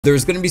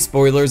There's going to be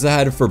spoilers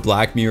ahead for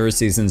Black Mirror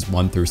seasons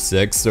 1 through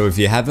 6, so if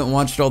you haven't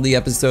watched all the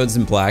episodes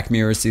in Black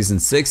Mirror season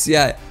 6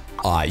 yet,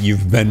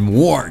 you've been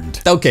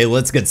warned. Okay,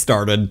 let's get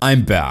started.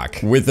 I'm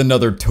back with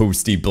another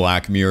toasty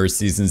Black Mirror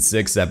season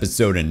 6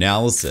 episode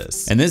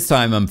analysis. And this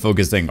time I'm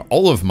focusing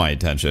all of my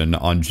attention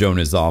on Joan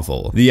Is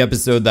Awful, the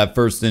episode that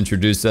first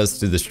introduced us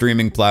to the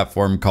streaming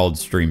platform called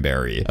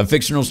Streamberry, a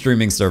fictional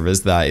streaming service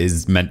that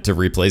is meant to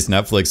replace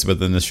Netflix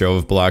within the show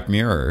of Black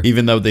Mirror,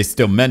 even though they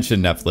still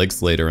mention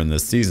Netflix later in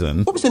this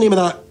season. What was the name of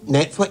that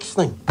Netflix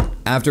thing?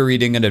 After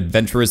eating an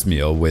adventurous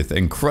meal with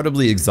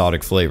incredibly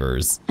exotic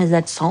flavors. Is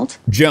that salt?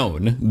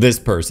 Joan, this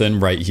person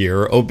right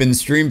here,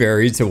 opens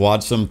Streamberry to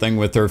watch something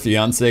with her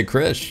fiance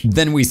Krish.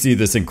 Then we see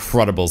this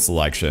incredible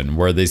selection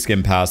where they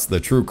skim past the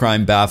true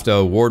crime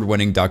BAFTA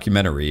award-winning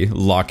documentary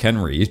Lock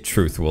Henry,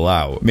 Truth Will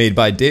Out, made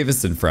by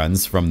Davis and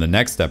Friends from the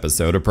next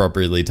episode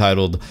appropriately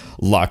titled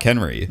Lock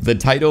Henry. The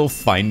title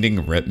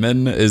Finding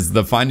Rittman is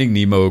the Finding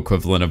Nemo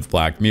equivalent of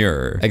Black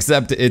Mirror,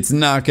 except it's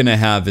not gonna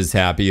have as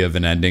happy of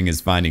an ending as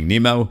Finding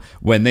Nemo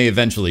when they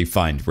eventually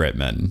find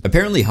Rittman.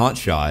 Apparently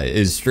Hotshot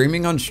is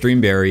streaming on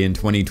Streamberry in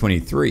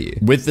 2023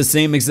 with the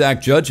same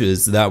exact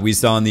judges that we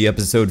saw in the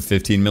episode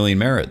 15 Million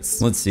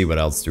Merits. Let's see what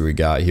else do we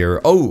got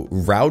here. Oh,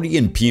 Rowdy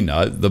and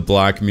Peanut, the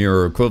Black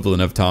Mirror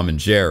equivalent of Tom and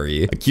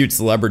Jerry, a cute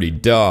celebrity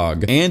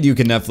dog, and you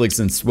can Netflix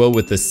and swill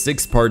with the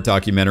 6-part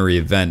documentary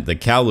event The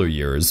Callow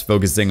Years,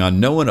 focusing on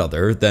no one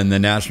other than the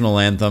national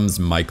anthem's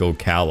Michael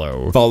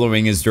Callow,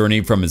 following his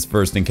journey from his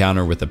first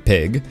encounter with a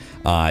pig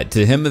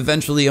to him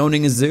eventually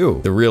owning a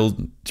zoo. The real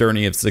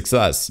journey of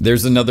success.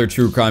 There's another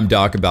true crime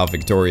doc about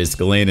Victoria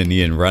Spillane and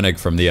Ian Rennick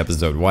from the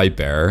episode White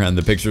Bear, and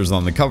the pictures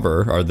on the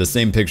cover are the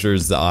same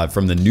pictures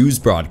from the news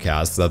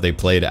broadcasts that they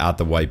played at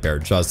the White Bear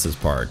Justice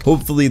Park.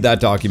 Hopefully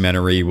that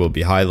documentary will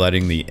be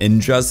highlighting the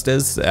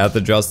injustice at the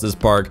Justice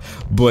Park,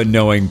 but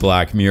knowing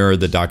Black Mirror,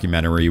 the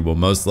documentary will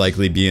most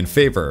likely be in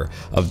favor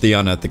of the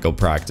unethical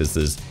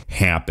practices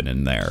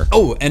happening there.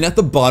 Oh, and at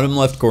the bottom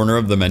left corner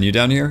of the menu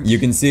down here, you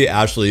can see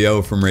Ashley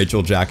O from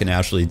Rachel, Jack, and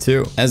Ashley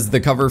 2, as the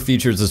cover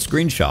features a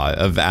screenshot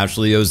of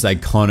Ashley O's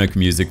iconic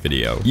music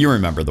video. You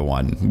remember the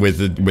one with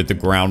the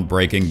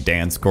groundbreaking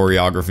dance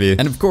choreography.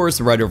 And of course,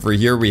 right over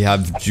here we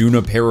have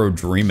Junipero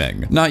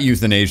Dreaming, not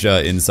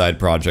euthanasia, inside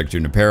Project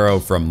Junipero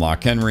from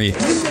Lock Henry.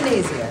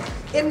 Euthanasia.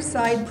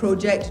 Inside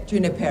Project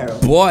Junipero.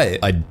 But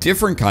a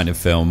different kind of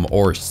film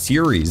or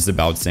series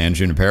about San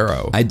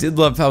Junipero. I did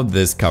love how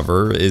this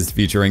cover is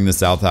featuring the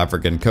South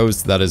African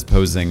coast that is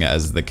posing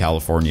as the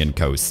Californian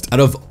coast.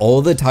 Out of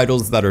all the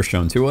titles that are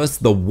shown to us,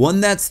 the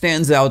one that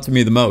stands out to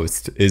me the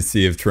most is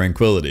Sea of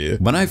Tranquility.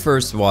 When I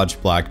first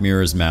watched Black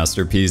Mirror's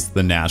masterpiece,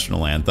 The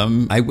National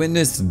Anthem, I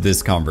witnessed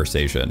this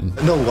conversation.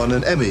 Noel won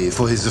an Emmy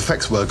for his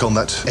effects work on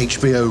that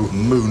HBO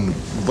Moon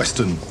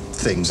Western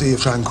thing, Sea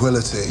of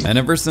Tranquility. And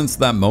ever since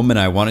that moment,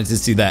 I wanted to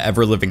see that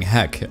ever-living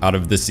heck out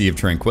of the Sea of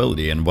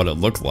Tranquility and what it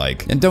looked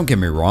like. And don't get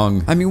me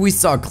wrong, I mean, we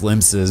saw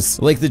glimpses,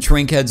 like the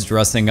Trinkheads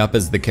dressing up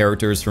as the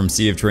characters from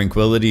Sea of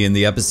Tranquility in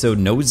the episode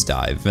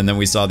Nosedive, and then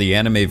we saw the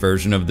anime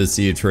version of the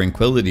Sea of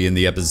Tranquility in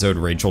the episode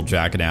Rachel,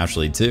 Jack, and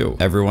Ashley 2,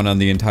 everyone on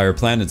the entire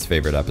planet's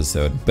favorite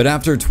episode. But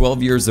after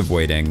 12 years of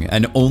waiting,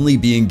 and only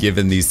being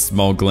given these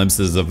small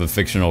glimpses of a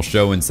fictional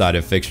show inside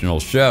a fictional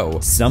show,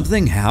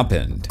 something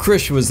happened.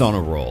 Krish was on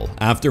a roll,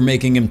 after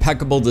making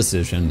impeccable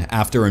decision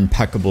after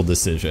impeccable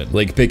decision,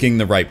 like picking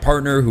the right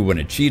partner who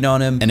wouldn't cheat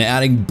on him and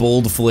adding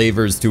bold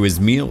flavors to his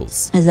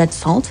meals. Is that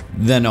salt?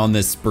 Then on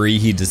this spree,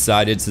 he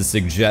decided to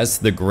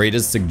suggest the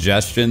greatest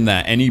suggestion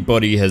that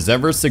anybody has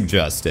ever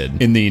suggested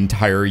in the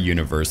entire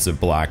universe of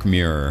Black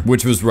Mirror,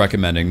 which was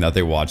recommending that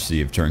they watch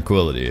Sea of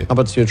Tranquility. How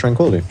about Sea of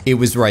Tranquility? It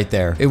was right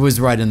there. It was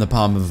right in the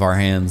palm of our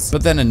hands.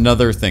 But then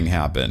another thing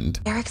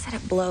happened. Eric said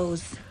it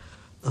blows.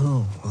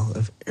 Oh, well,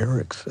 if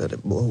Eric said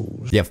it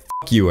blows. Yeah, f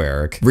you,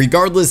 Eric.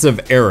 Regardless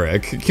of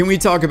Eric, can we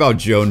talk about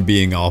Joan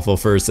being awful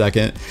for a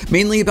second?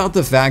 Mainly about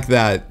the fact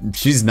that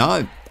she's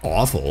not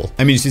awful.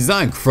 I mean, she's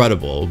not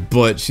incredible,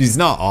 but she's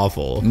not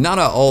awful. Not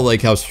at all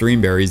like how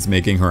Streamberry's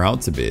making her out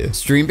to be.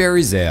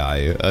 Streamberry's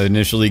AI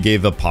initially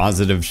gave a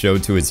positive show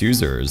to its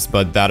users,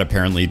 but that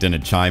apparently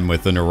didn't chime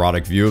with a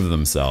neurotic view of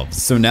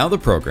themselves. So now the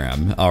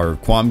program, our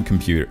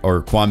quamputer,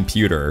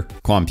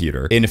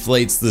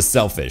 inflates the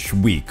selfish,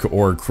 weak,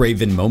 or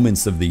craven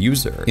moments of the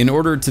user in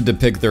order to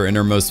depict their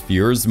innermost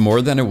fears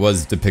more than it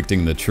was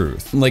depicting the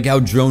truth. Like how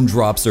Joan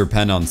drops her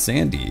pen on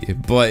Sandy,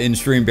 but in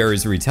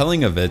Streamberry's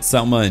retelling of it,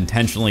 Selma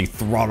intentionally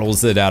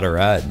throttles it at her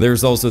head.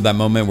 There's also that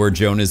moment where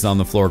Joan is on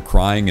the floor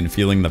crying and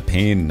feeling the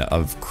pain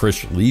of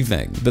Krish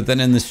leaving. But then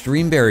in the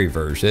Streamberry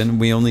version,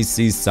 we only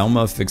see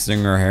Selma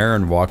fixing her hair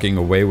and walking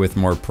away with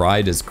more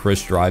pride as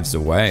Krish drives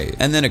away.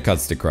 And then it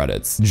cuts to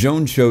credits.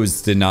 Joan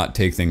chose to not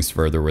take things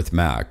further with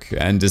Mac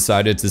and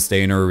decided to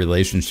stay in her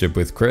relationship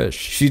with Krish.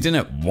 She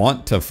didn't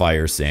want to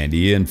fire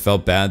Sandy and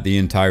felt bad the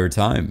entire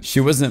time. She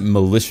wasn't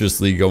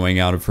maliciously going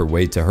out of her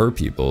way to hurt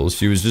people.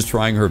 She was just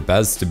trying her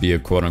best to be a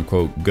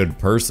quote-unquote good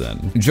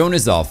person. Joan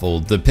Is Awful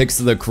depicts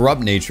the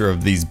corrupt nature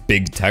of these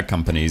big tech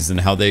companies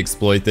and how they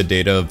exploit the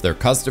data of their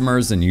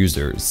customers and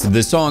users.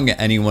 The song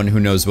Anyone Who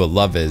Knows What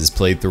Love Is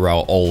played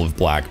throughout all of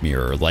Black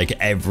Mirror, like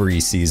every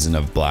season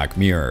of Black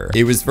Mirror.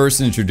 It was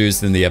first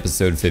introduced in the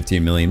episode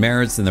 15 Million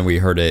Merits, and then we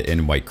heard it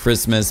in White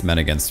Christmas, Men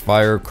Against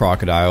Fire,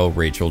 Crocodile,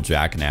 Rachel,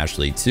 Jack, and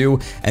Ashley 2,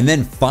 and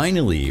then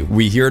finally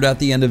we hear it at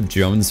the end of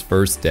Joan's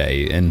first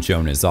day in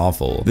Joan Is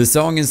Awful. The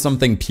song is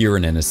something pure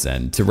and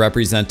innocent to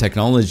represent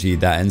technology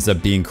that ends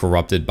up being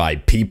corrupted by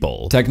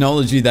people.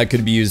 Technology that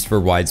could be used for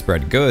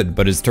widespread good,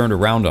 but is turned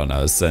around on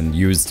us and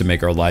used to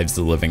make our lives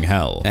a living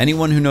hell.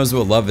 Anyone Who Knows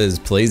What Love Is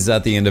plays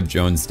at the end of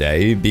Joan's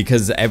day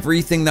because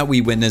everything that we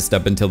witnessed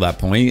up until that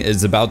point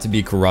is about to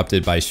be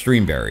corrupted by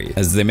Streamberry,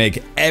 as they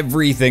make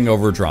everything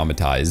over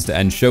dramatized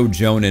and show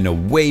Joan in a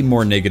way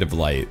more negative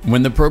light.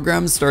 When the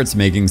program starts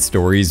making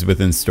stories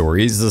within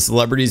stories, the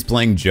celebrities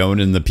playing Joan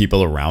and the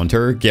people around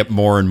her get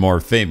more and more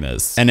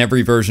famous, and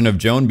every version of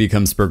Joan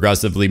becomes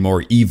progressively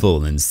more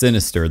evil and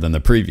sinister than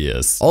the previous.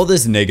 All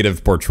this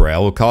negative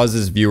portrayal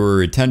causes viewer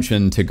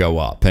retention to go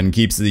up and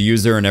keeps the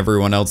user and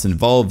everyone else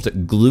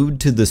involved glued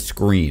to the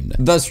screen,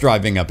 thus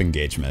driving up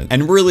engagement.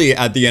 And really,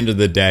 at the end of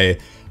the day,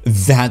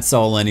 that's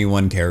all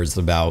anyone cares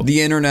about.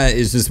 The internet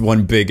is just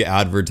one big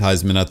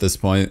advertisement at this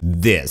point.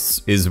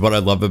 This is what I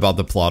love about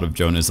the plot of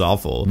Joan Is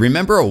Awful.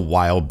 Remember a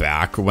while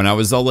back when I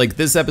was all like,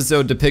 this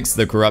episode depicts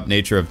the corrupt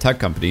nature of tech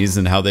companies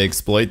and how they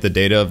exploit the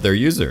data of their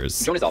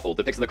users. Joan Is Awful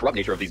depicts the corrupt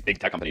nature of these big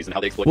tech companies and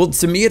how they exploit. Well,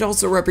 to me, it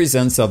also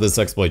represents how this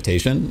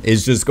exploitation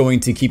is just going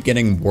to keep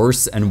getting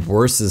worse and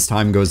worse as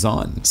time goes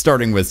on.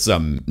 Starting with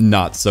some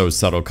not so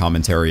subtle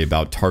commentary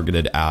about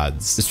targeted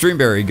ads.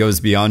 Streamberry goes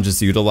beyond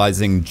just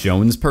utilizing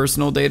Joan's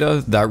personal data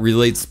that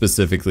relates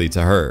specifically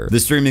to her.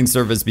 The streaming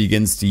service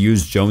begins to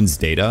use Joan's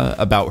data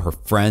about her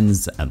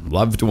friends and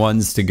loved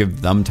ones to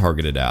give them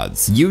targeted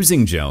ads,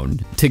 using Joan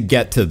to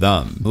get to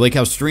them. Like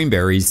how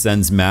Streamberry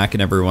sends Mac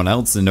and everyone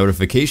else a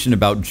notification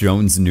about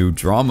Joan's new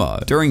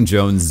drama during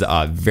Joan's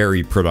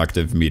very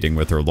productive meeting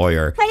with her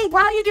lawyer. Hey,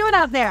 what are you doing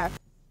out there?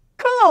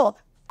 Cool.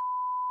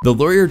 The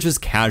lawyer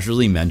just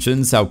casually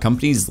mentions how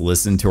companies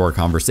listen to our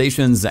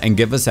conversations and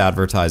give us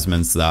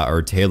advertisements that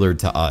are tailored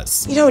to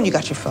us. You know when you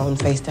got your phone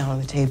face down on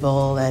the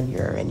table and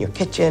you're in your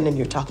kitchen and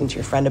you're talking to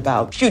your friend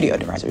about shoe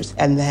deodorizers,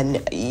 and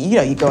then,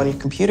 you go on your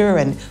computer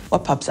and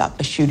what pops up?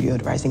 A shoe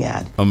deodorizing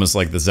ad. Almost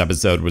like this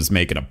episode was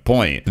making a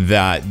point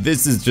that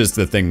this is just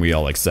the thing we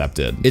all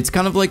accepted. It's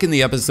kind of like in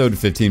the episode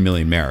 15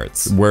 Million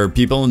Merits, where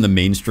people in the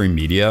mainstream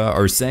media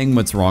are saying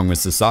what's wrong with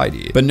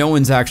society, but no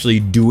one's actually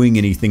doing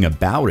anything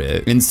about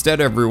it. Instead,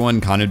 everyone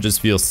kind of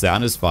just feels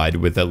satisfied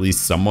with at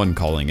least someone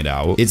calling it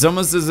out. It's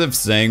almost as if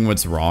saying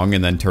what's wrong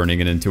and then turning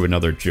it into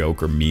another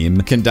joke or meme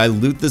can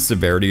dilute the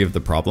severity of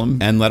the problem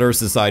and let our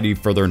society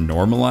further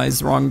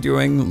normalize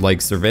wrongdoing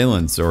like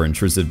surveillance or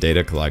intrusive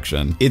data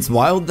collection. It's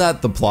wild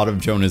that the plot of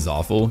Joan Is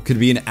Awful could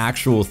be an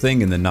actual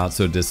thing in the not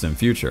so distant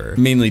future,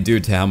 mainly due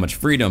to how much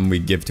freedom we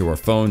give to our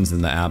phones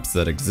and the apps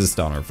that exist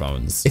on our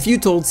phones. If you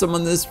told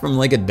someone this from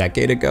like a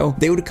decade ago,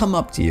 they would come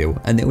up to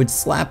you and they would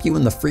slap you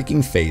in the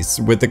freaking face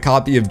with a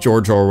copy of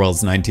George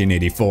Orwell's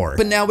 1984.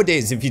 But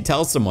nowadays, if you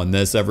tell someone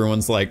this,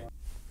 everyone's like,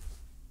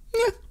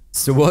 eh.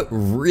 So what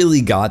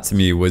really got to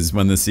me was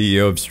when the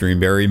CEO of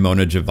Streamberry,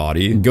 Mona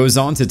Javadi, goes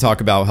on to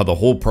talk about how the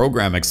whole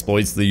program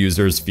exploits the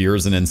user's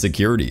fears and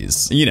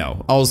insecurities.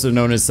 Also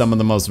known as some of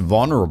the most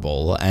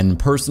vulnerable and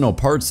personal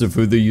parts of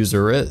who the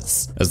user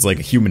is, as like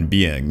a human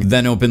being.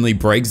 Then openly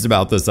brags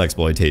about this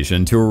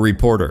exploitation to a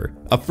reporter.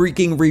 A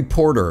freaking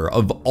reporter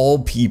of all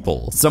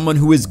people. Someone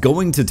who is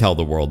going to tell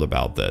the world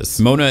about this.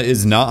 Mona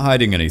is not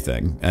hiding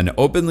anything and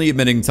openly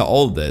admitting to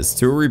all of this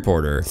to a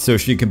reporter so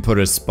she can put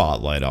a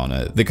spotlight on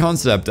it. The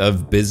concept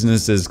of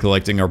businesses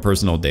collecting our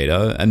personal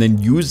data and then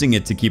using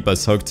it to keep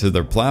us hooked to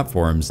their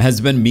platforms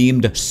has been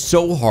memed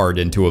so hard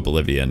into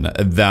oblivion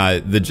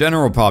that the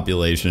general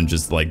population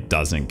just like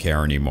doesn't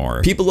care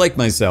anymore. People like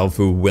myself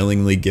who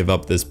willingly give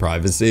up this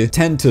privacy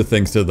tend to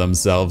think to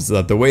themselves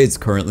that the way it's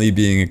currently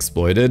being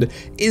exploited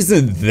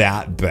isn't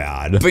that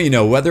bad.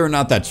 But whether or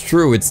not that's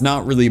true, it's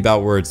not really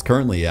about where it's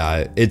currently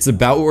at, it's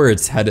about where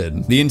it's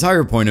headed. The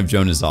entire point of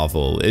Joan Is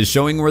Awful is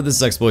showing where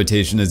this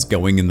exploitation is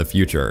going in the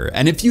future.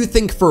 And if you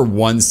think for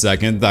one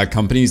second that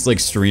companies like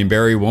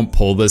Streamberry won't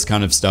pull this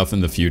kind of stuff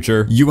in the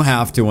future, you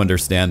have to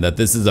understand that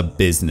this is a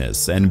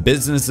business and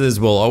businesses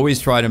will always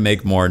try to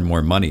make more and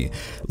more money.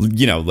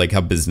 Like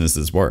how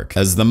businesses work.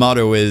 As the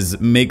motto is,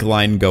 make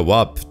line go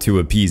up to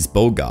appease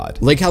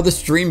Bogod. Like how the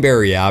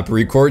Streamberry app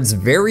records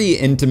very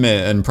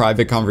intimate and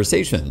private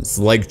conversations,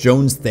 like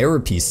Joan's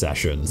therapy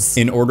sessions,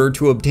 in order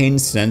to obtain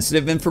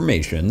sensitive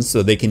information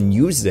so they can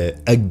use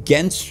it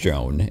against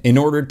Joan in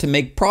order to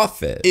make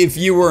profit. If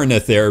you were in a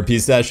therapy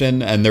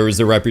session and there was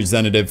a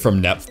representative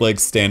from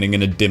Netflix standing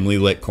in a dimly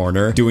lit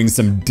corner doing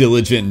some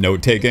diligent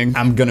note-taking,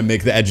 I'm gonna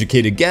make the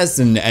educated guess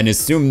and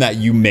assume that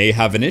you may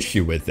have an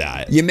issue with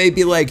that. You may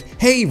be like,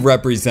 hey,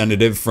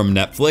 representative from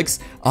Netflix,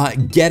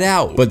 get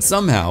out. But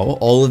somehow,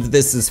 all of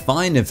this is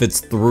fine if it's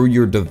through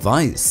your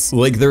device.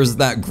 Like, there's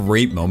that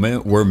great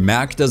moment where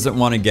Mac doesn't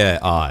want to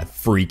get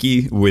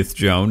freaky with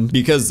Joan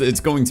because it's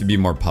going to be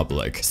more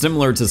public.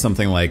 Similar to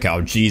something like,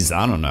 oh geez,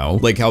 I don't know,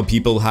 like how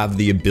people have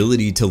the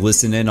ability to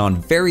listen in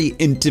on very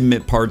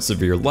intimate parts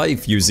of your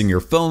life using your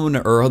phone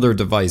or other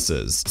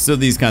devices. So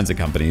these kinds of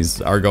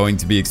companies are going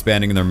to be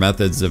expanding their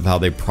methods of how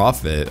they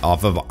profit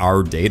off of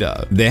our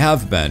data. They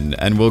have been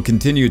and will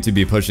continue to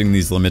be pushing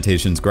these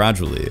limitations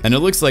gradually, and it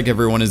looks like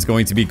everyone is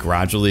going to be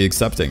gradually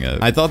accepting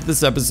it. I thought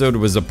this episode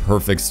was a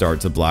perfect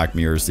start to Black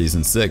Mirror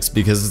season 6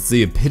 because it's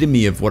the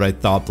epitome of what I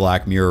thought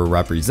Black Mirror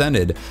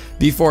represented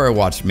before I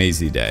watched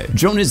Maisie Day.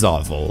 Joan Is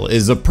Awful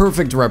is a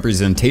perfect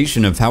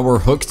representation of how we're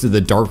hooked to the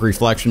dark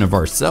reflection of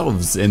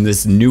ourselves in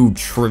this new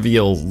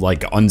trivial,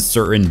 like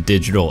uncertain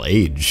digital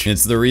age.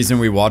 It's the reason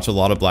we watch a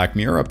lot of Black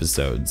Mirror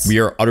episodes. We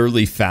are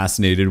utterly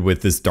fascinated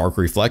with this dark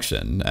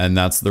reflection, and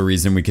that's the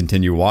reason we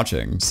continue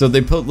watching. So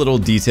they put little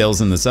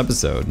details in this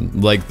episode,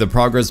 like the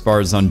progress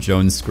bars on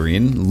Joan's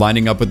screen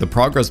lining up with the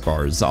progress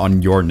bars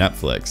on your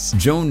Netflix.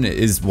 Joan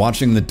is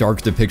watching the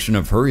dark depiction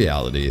of her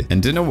reality,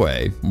 and in a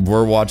way,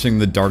 we're watching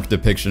the dark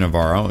depiction of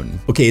our own.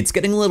 Okay, it's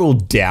getting a little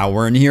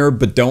dour in here,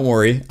 but don't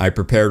worry, I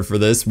prepared for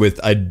this with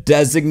a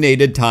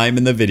designated time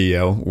in the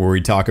video where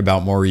we talk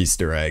about more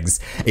Easter eggs.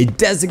 A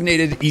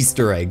designated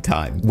Easter egg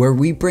time, where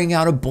we bring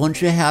out a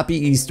bunch of happy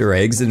Easter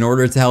eggs in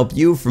order to help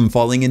you from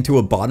falling into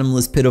a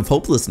bottomless pit of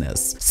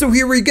hopelessness. So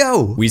here we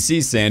go! We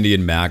see Sandy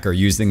and Mac are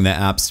using the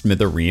app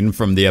Smithereen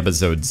from the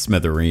episode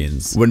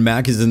Smithereens. When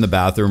Mac is in the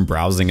bathroom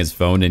browsing his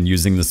phone and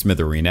using the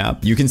Smithereen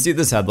app, you can see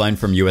this headline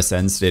from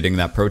USN stating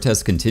that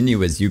protests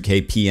continue as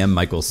UK PM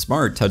Michael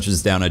Smart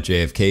touches down at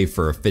JFK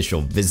for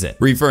official visit,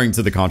 referring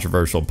to the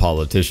controversial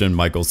politician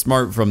Michael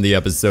Smart from the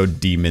episode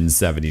Demon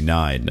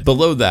 79.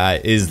 Below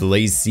that is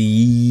Lacey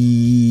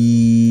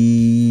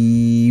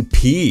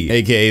P,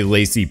 aka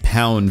Lacey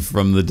Pound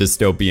from the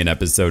dystopian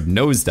episode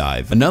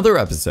Nosedive, another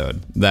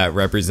episode that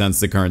represents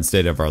the current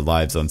state of our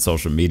lives on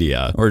social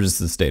media, or just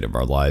the state of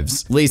our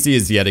lives. Lacey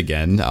is yet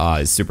again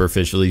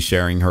superficially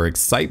sharing her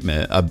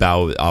excitement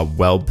about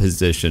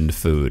well-positioned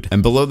food.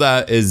 And below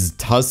that is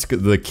Tusk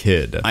the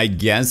Kid. I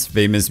guess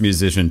famous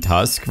musician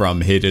Tusk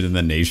from Hated in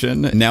the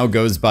Nation now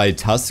goes by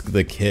Tusk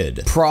the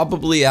Kid,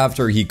 probably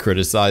after he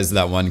criticized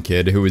that one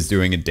kid who was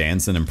doing a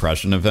dance and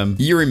impression of him.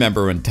 You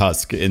remember when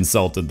Tusk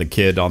insulted the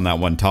kid on that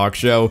one talk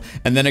show,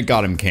 and then it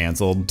got him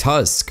canceled.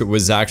 Tusk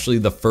was actually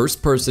the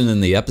first person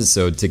in the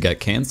episode to get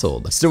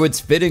canceled. So it's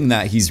fitting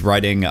that he's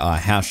writing a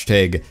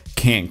hashtag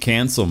can't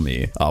cancel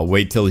me.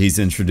 Wait till he's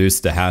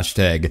introduced to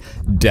hashtag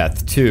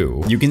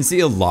death2. You can see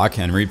a Lock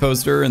Henry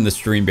poster in the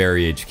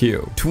Streamberry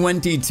HQ.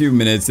 22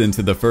 minutes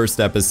into the first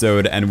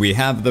episode, and we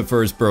have the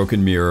first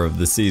broken mirror of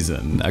the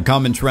season, a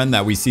common trend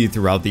that we see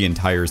throughout the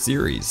entire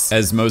series,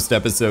 as most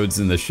episodes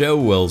in the show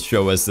will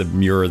show us a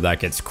mirror that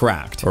gets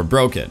cracked or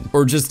broken,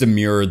 or just a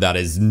mirror that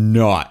is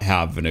not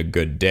having a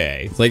good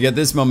day. Like at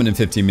this moment in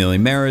 15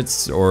 Million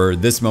Merits, or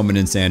this moment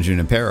in San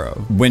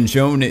Junipero. When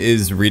Joan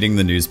is reading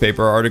the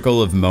newspaper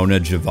article of Mona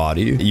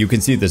Javadi, you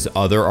can see this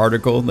other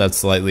article that's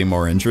slightly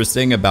more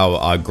interesting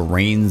about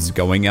grains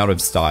going out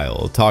of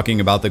style, talking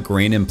about the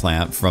grain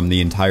implant from the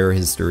entire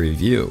history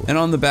of you. And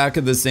on the back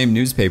of the same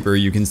newspaper,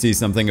 you can see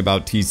something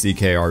about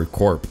TCKR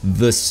Corp,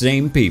 the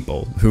same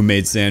people who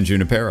made San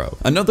Junipero.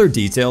 Another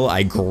detail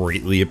I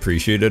greatly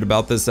appreciated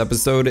about this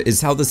episode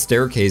is how the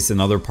staircase and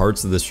other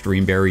parts of the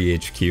Streamberry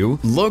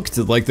HQ looked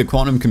like the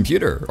quantum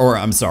computer, or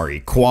I'm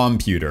sorry,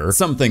 quamputer,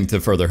 something to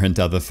further hint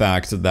at the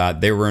fact that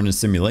they were in a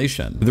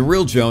simulation. The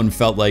real Joan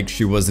felt like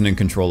she wasn't in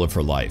control of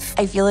her life.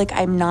 I feel like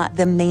I'm not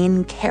the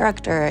main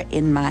character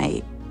in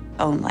my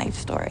own life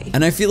story.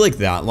 And I feel like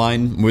that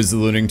line was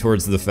alluding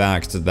towards the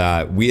fact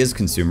that we as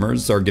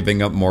consumers are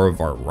giving up more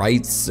of our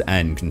rights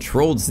and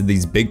control to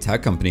these big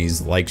tech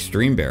companies like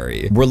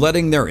Streamberry. We're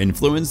letting their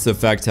influence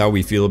affect how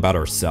we feel about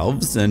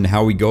ourselves and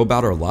how we go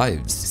about our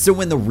lives. So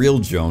when the real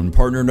Joan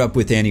partnered up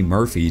with Annie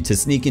Murphy to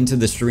sneak into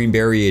the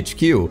Streamberry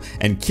HQ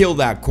and kill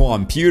that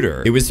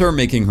quamputer, it was her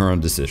making her own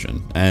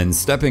decision and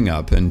stepping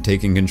up and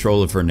taking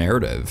control of her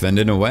narrative and,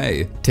 in a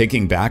way,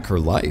 taking back her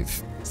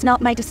life. It's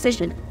not my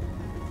decision.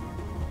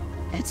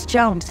 It's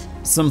Joan's.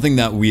 Something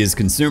that we as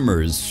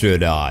consumers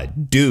should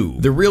do.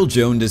 The real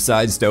Joan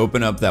decides to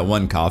open up that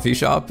one coffee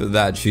shop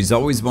that she's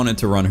always wanted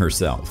to run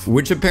herself,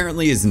 which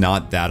apparently is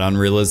not that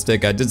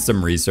unrealistic. I did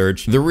some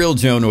research. The real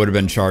Joan would have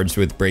been charged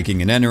with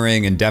breaking and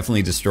entering and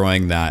definitely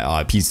destroying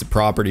that piece of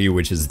property,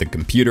 which is the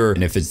computer.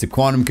 And if it's the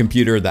quantum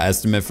computer, the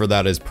estimate for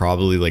that is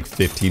probably like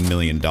 $15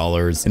 million.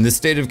 In the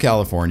state of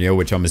California,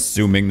 which I'm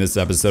assuming this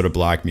episode of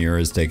Black Mirror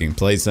is taking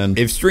place in,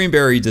 if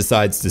Streamberry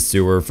decides to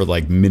sue her for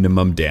like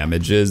minimum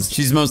damages,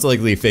 she's most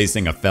likely facing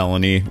facing a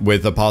felony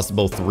with a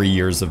possible 3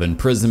 years of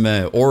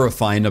imprisonment or a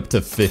fine up to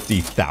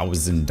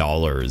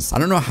 $50,000. I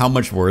don't know how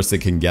much worse it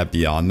can get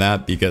beyond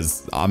that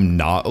because I'm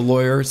not a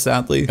lawyer,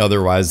 sadly.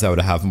 Otherwise, I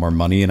would have more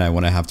money and I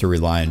wouldn't have to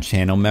rely on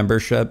channel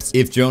memberships.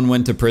 If Joan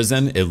went to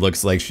prison, it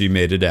looks like she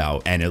made it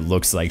out and it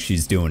looks like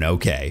she's doing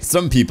okay.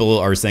 Some people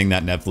are saying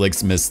that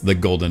Netflix missed the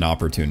golden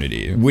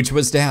opportunity, which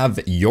was to have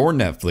your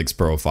Netflix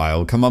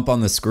profile come up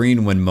on the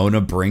screen when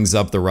Mona brings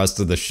up the rest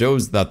of the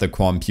shows that the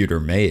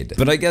quamputer made.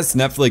 But I guess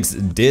Netflix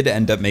did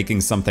end up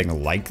making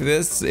something like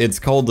this. It's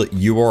called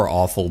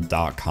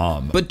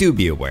youareawful.com. But do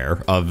be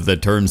aware of the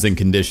terms and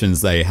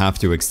conditions that you have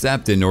to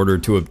accept in order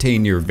to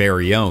obtain your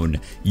very own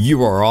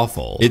You Are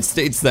Awful. It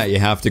states that you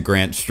have to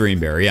grant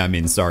Streamberry,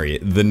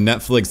 the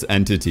Netflix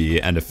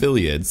entity and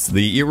affiliates,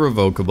 the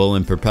irrevocable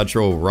and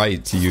perpetual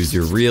right to use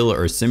your real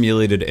or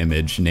simulated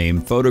image,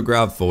 name,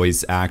 photograph,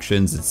 voice,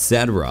 actions,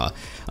 etc.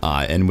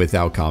 And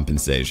without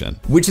compensation.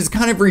 Which is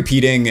kind of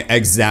repeating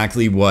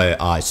exactly what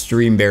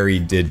Streamberry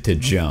did to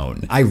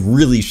Joan. I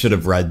really should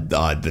have read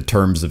the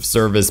terms of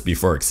service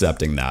before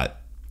accepting that.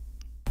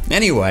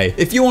 Anyway,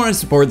 if you want to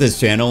support this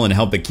channel and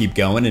help it keep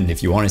going, and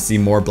if you want to see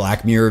more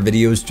Black Mirror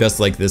videos just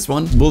like this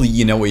one, well,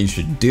 you know what you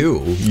should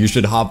do. You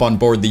should hop on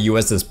board the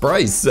USS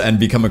Bryce and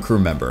become a crew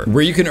member,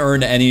 where you can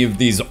earn any of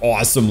these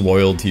awesome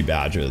loyalty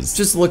badges.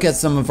 Just look at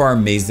some of our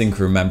amazing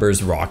crew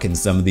members rocking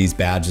some of these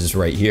badges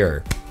right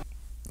here.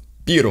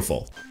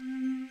 Beautiful.